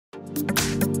Hi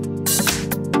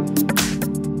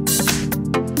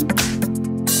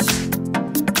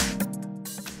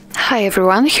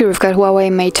everyone, here we've got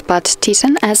HUAWEI MatePad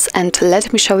T10s, and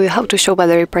let me show you how to show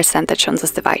battery percentage on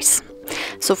this device.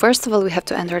 So first of all, we have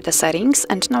to enter the settings,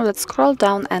 and now let's scroll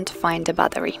down and find the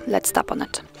battery. Let's tap on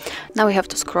it. Now we have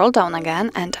to scroll down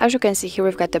again, and as you can see here,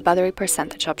 we've got the battery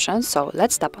percentage option, so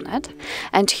let's tap on it.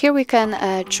 And here we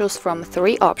can choose from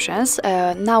 3 options.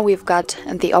 Now we've got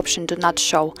the option do not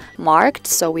show marked,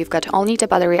 so we've got only the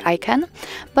battery icon,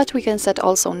 but we can set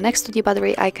also next to the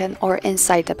battery icon or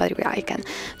inside the battery icon.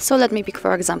 So let me pick,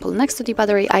 for example, next to the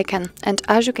battery icon, and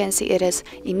as you can see, it is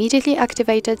immediately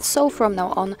activated. So from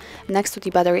now on, next to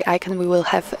the battery icon, we will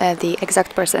have the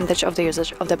exact percentage of the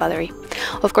usage of the battery.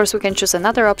 Of course, we can choose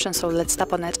another option, so let's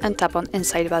tap on it and tap on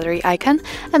inside battery icon,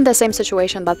 and the same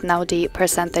situation, but now the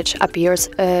percentage appears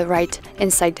right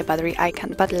inside the battery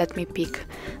icon. But let me pick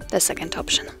the second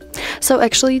option. So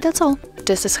actually that's all.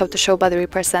 This is how to show battery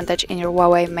percentage in your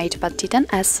HUAWEI MatePad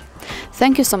T10s.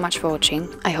 Thank you so much for watching.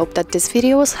 I hope that this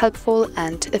video was helpful,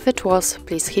 and if it was,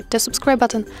 please hit the subscribe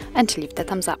button and leave the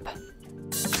thumbs up.